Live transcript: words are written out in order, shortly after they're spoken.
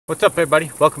What's up everybody?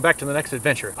 Welcome back to the next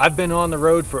adventure. I've been on the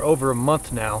road for over a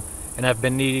month now and I've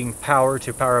been needing power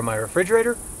to power my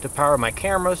refrigerator, to power my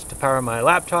cameras, to power my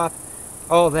laptop,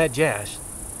 all that jazz.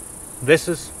 This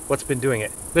is what's been doing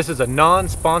it. This is a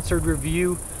non-sponsored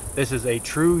review. This is a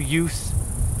true use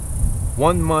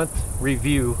 1 month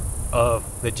review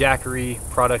of the Jackery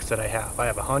products that I have. I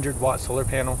have a 100-watt solar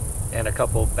panel and a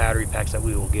couple battery packs that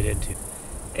we will get into.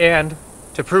 And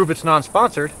to prove it's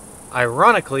non-sponsored,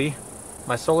 ironically,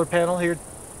 my solar panel here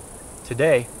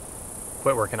today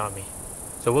quit working on me.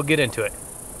 So we'll get into it.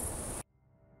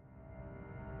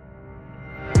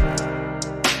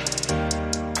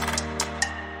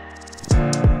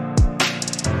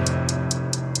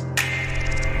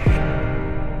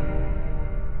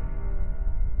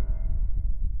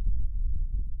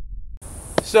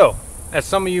 So, as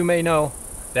some of you may know,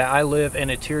 that I live in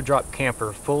a teardrop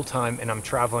camper full-time and I'm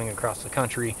traveling across the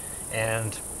country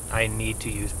and I need to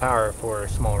use power for a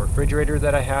small refrigerator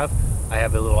that I have. I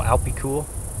have a little Alpi-Cool.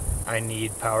 I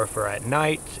need power for at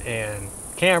night and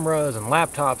cameras and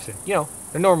laptops and, you know,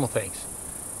 the normal things.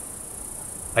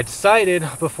 I decided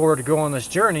before to go on this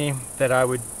journey that I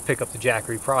would pick up the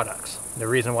Jackery products. The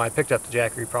reason why I picked up the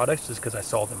Jackery products is because I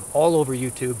saw them all over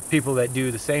YouTube. People that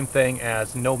do the same thing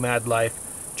as nomad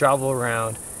life, travel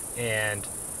around, and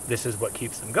this is what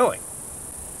keeps them going.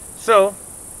 So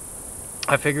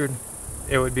I figured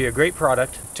it would be a great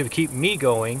product to keep me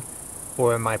going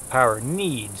for my power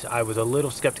needs. I was a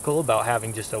little skeptical about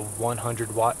having just a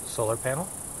 100-watt solar panel,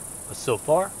 but so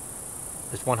far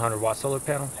this 100-watt solar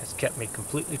panel has kept me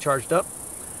completely charged up.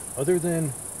 Other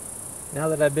than now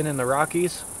that I've been in the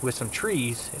Rockies with some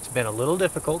trees, it's been a little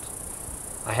difficult.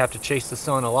 I have to chase the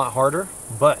sun a lot harder,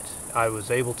 but I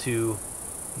was able to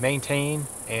maintain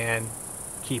and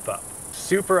keep up.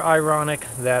 Super ironic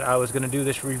that I was going to do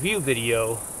this review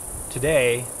video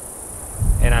today,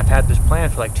 and I've had this plan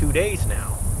for like 2 days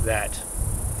now, that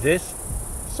this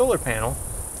solar panel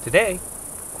today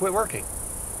quit working.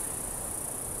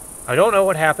 I don't know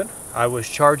what happened. I was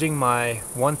charging my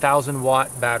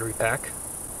 1000-watt battery pack.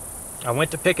 I went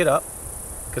to pick it up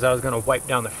because I was going to wipe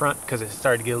down the front because it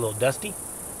started to get a little dusty,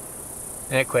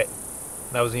 and it quit.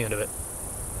 That was the end of it.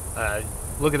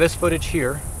 Look at this footage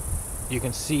here. You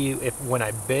can see if when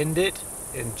I bend it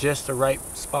in just the right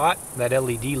spot, that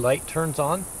LED light turns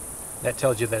on. That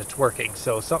tells you that it's working.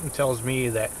 So something tells me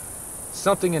that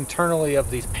something internally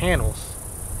of these panels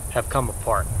have come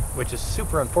apart, which is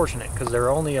super unfortunate because they're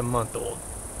only a month old.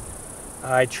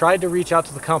 I tried to reach out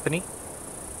to the company,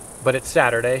 but it's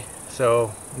Saturday,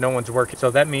 so no one's working.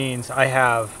 So that means I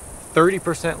have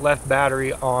 30% left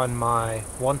battery on my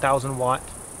 1000 watt,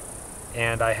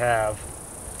 and I have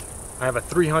a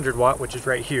 300 watt, which is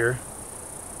right here,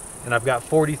 and I've got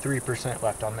 43%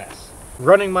 left on this.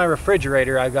 Running my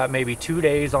refrigerator, I've got maybe 2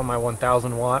 days on my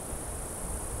 1000 watt,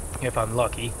 if I'm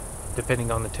lucky, depending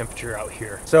on the temperature out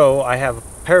here. So I have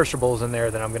perishables in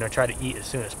there that I'm going to try to eat as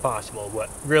soon as possible.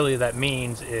 What really that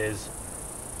means is,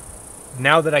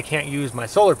 now that I can't use my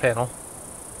solar panel,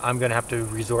 I'm going to have to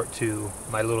resort to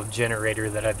my little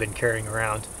generator that I've been carrying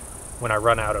around. When I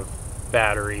run out of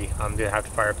battery, I'm going to have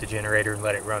to fire up the generator and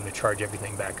let it run to charge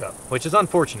everything back up, which is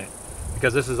unfortunate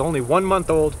because this is only 1 month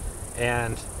old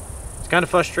and it's kind of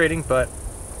frustrating, but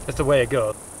it's the way it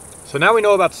goes. So now we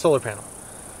know about the solar panel.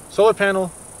 Solar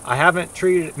panel, I haven't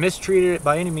mistreated it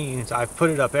by any means. I've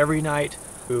put it up every night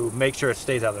to make sure it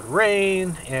stays out of the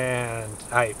rain, and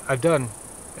I've done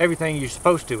everything you're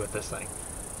supposed to with this thing.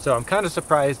 So I'm kind of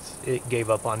surprised it gave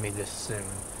up on me this soon,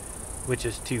 which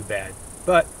is too bad.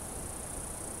 But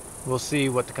we'll see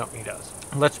what the company does.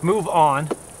 Let's move on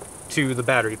to the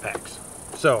battery packs.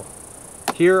 So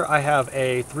here I have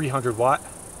a 300 watt,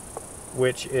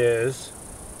 which is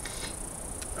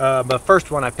the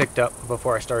first one I picked up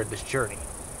before I started this journey.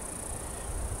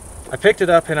 I picked it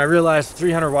up and I realized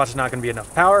 300 watts is not going to be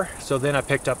enough power, so then I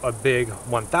picked up a big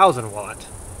 1000 watt,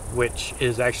 which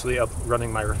is actually up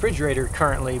running my refrigerator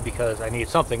currently because I need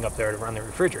something up there to run the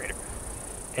refrigerator.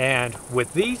 And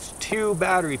with these two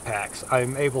battery packs,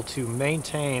 I'm able to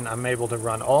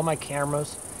run all my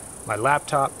cameras, my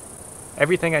laptop,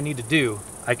 everything I need to do,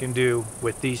 I can do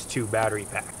with these two battery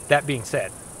packs. That being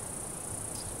said,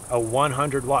 a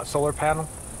 100 watt solar panel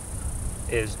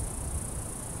is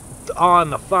on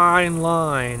the fine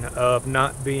line of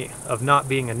not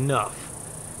being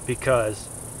enough, because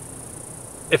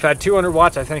if I had 200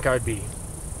 watts, I think I would be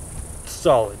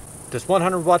solid. This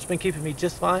 100 watts been keeping me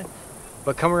just fine.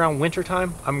 But come around winter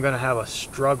time, I'm going to have a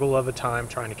struggle of a time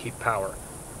trying to keep power.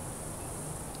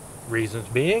 Reasons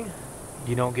being,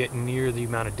 you don't get near the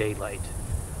amount of daylight.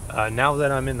 Now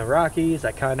that I'm in the Rockies,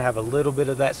 I kind of have a little bit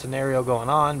of that scenario going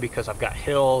on because I've got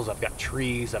hills, I've got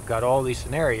trees, I've got all these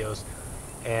scenarios,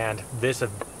 and this has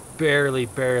barely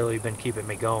been keeping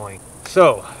me going.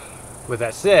 So with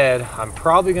that said, I'm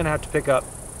probably gonna have to pick up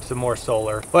some more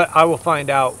solar, but I will find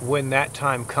out when that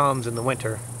time comes in the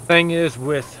winter. Thing is,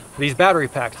 with these battery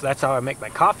packs, that's how I make my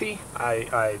coffee.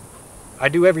 I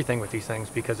do everything with these things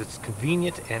because it's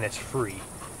convenient and it's free.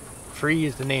 Free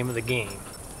is the name of the game.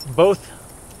 Both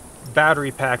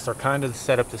battery packs are kind of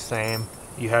set up the same.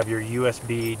 You have your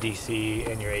USB, DC,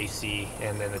 and your AC,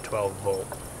 and then a 12-volt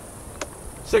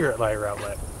cigarette lighter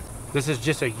outlet. This is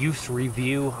just a use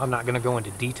review. I'm not going to go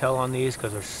into detail on these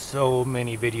because there's so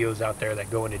many videos out there that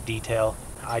go into detail.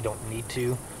 I don't need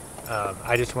to.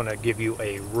 I just want to give you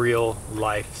a real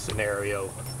life scenario.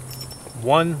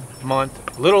 1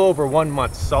 month, a little over 1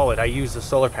 month solid, I use the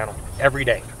solar panel every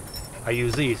day. I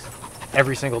use these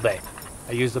every single day.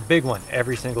 I use the big one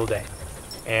every single day.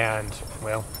 And,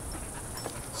 well,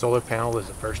 solar panel is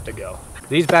the first to go.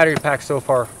 These battery packs so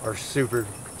far are super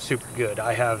good.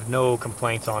 I have no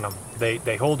complaints on them.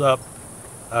 They hold up.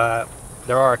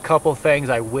 There are a couple things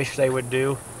I wish they would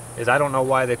do. Is I don't know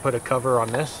why they put a cover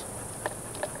on this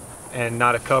and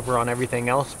not a cover on everything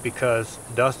else, because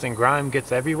dust and grime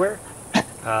gets everywhere.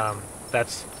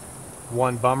 That's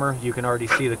one bummer. You can already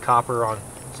see the copper on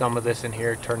some of this in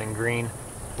here turning green,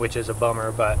 which is a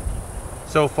bummer, but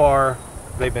so far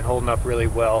they've been holding up really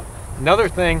well. Another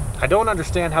thing, I don't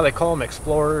understand how they call them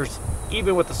Explorers,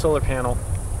 even with the solar panel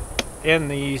in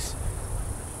these.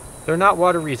 They're not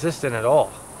water resistant at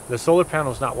all. The solar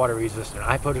panel is not water resistant.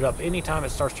 I put it up anytime it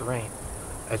starts to rain.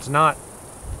 It's not,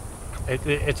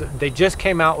 they just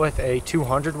came out with a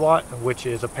 200 watt, which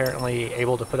is apparently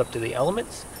able to put up to the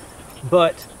elements,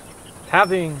 but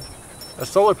having a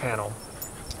solar panel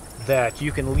that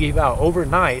you can leave out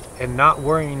overnight and not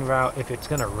worrying about if it's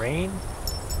going to rain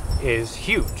is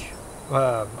huge.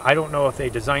 I don't know if they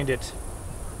designed it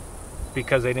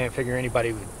because they didn't figure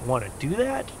anybody would want to do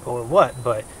that or what,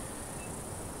 but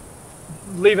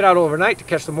leave it out overnight to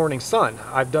catch the morning sun.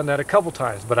 I've done that a couple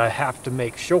times, but I have to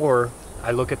make sure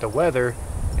I look at the weather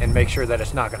and make sure that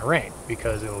it's not going to rain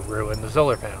because it will ruin the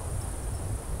solar panel.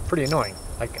 Pretty annoying.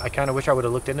 I kind of wish I would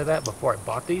have looked into that before I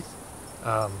bought these.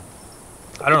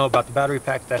 I don't know about the battery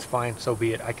pack. That's fine, so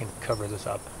be it. I can cover this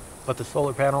up. But the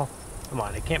solar panel, come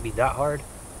on, it can't be that hard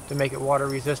to make it water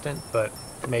resistant, but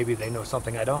maybe they know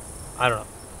something I don't. I don't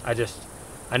know.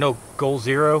 I know Goal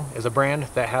Zero is a brand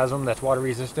that has them that's water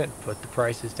resistant, but the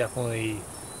price is definitely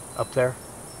up there.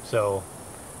 So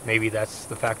maybe that's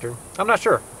the factor. I'm not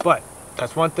sure, but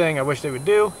that's one thing I wish they would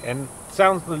do, and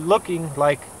sounds looking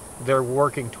like they're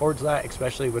working towards that,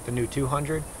 especially with the new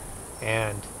 200,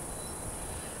 and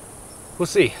we'll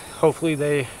see. Hopefully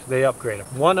they upgrade them.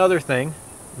 One other thing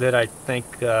that I think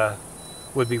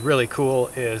would be really cool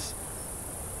is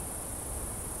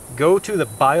go to the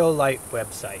BioLite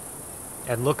website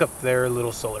and look up their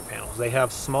little solar panels. They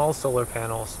have small solar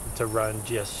panels to run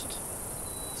just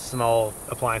small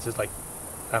appliances like,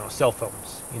 I don't know, cell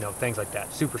phones, you know, things like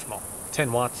that. Super small,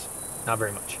 10 watts, not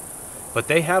very much. But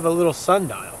they have a little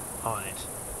sundial on it,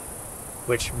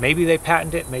 which maybe they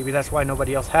patented it, maybe that's why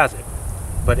nobody else has it.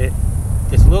 But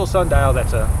it's a little sundial that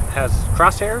has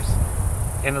crosshairs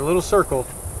and a little circle.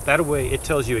 That way it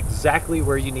tells you exactly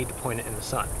where you need to point it in the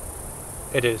sun.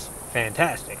 It is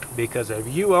fantastic, because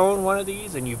if you own one of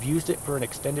these and you've used it for an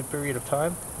extended period of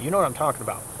time, you know what I'm talking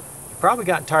about. You've probably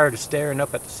gotten tired of staring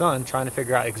up at the sun trying to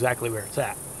figure out exactly where it's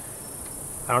at.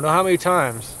 I don't know how many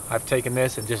times I've taken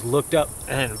this and just looked up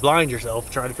and blind yourself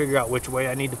trying to figure out which way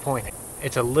I need to point it.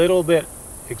 It's a little bit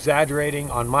exaggerating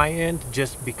on my end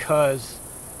just because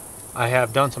I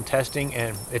have done some testing,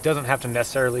 and it doesn't have to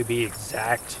necessarily be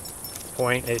exact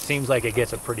point. It seems like it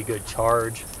gets a pretty good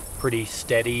charge, pretty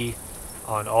steady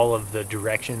on all of the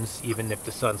directions, even if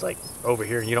the sun's like over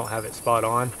here and you don't have it spot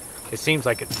on. It seems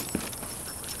like it's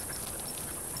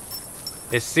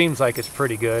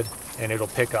pretty good, and it'll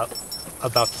pick up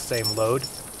about the same load.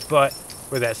 But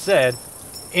with that said,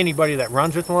 anybody that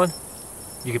runs with one,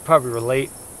 you could probably relate.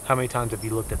 How many times have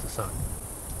you looked at the sun?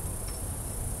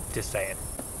 Just saying.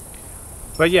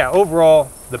 But yeah, overall,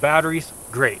 the batteries,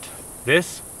 great.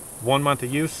 This, 1 month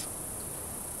of use,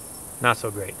 not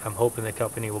so great. I'm hoping the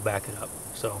company will back it up.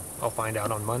 So I'll find out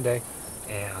on Monday,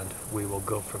 and we will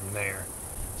go from there.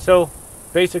 So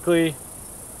basically,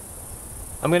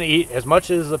 I'm going to eat as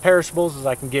much of the perishables as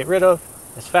I can get rid of,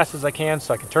 as fast as I can,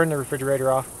 so I can turn the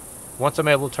refrigerator off. Once I'm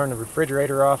able to turn the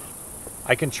refrigerator off,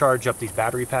 I can charge up these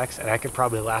battery packs, and I could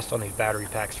probably last on these battery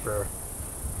packs for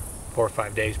 4 or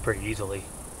 5 days pretty easily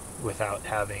without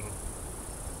having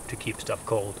to keep stuff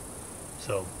cold.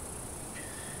 So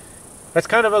that's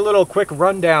kind of a little quick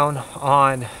rundown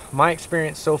on my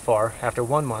experience so far after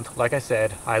 1 month. Like I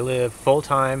said, I live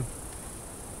full-time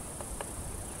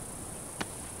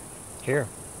here.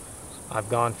 I've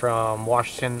gone from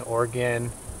Washington,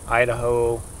 Oregon,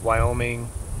 Idaho, Wyoming,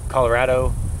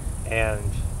 Colorado,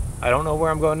 and I don't know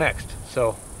where I'm going next.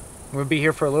 So I'm going to be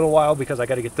here for a little while because I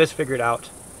got to get this figured out,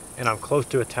 and I'm close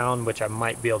to a town which I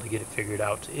might be able to get it figured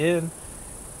out in.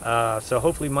 So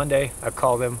hopefully Monday I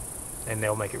call them and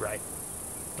they'll make it right.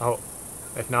 Oh,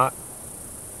 if not,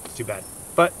 it's too bad.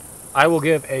 But I will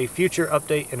give a future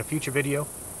update in a future video,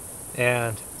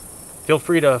 and feel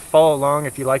free to follow along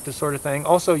if you like this sort of thing.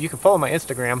 Also, you can follow my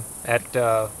Instagram at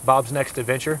Bob's Next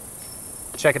Adventure.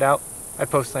 Check it out. I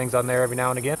post things on there every now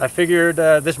and again. I figured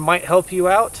this might help you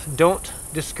out. Don't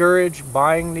discourage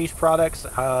buying these products.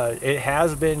 It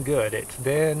has been good. It's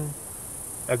been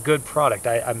a good product.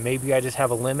 Maybe I just have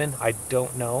a lemon. I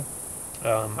don't know.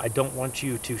 I don't want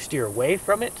you to steer away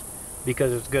from it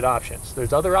because it's good options.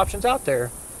 There's other options out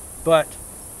there, but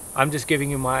I'm just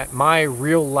giving you my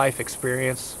real life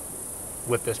experience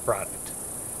with this product.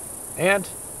 And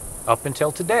up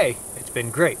until today, it's been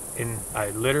great. And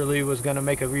I literally was going to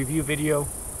make a review video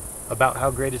about how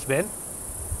great it's been.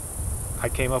 I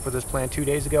came up with this plan 2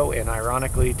 days ago, and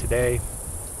ironically today,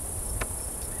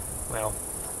 well,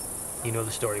 you know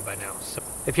the story by now. So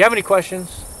if you have any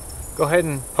questions, go ahead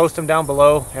and post them down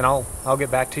below, and I'll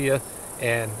get back to you.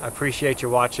 And I appreciate you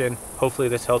watching. Hopefully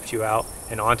this helps you out,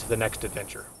 and on to the next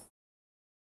adventure.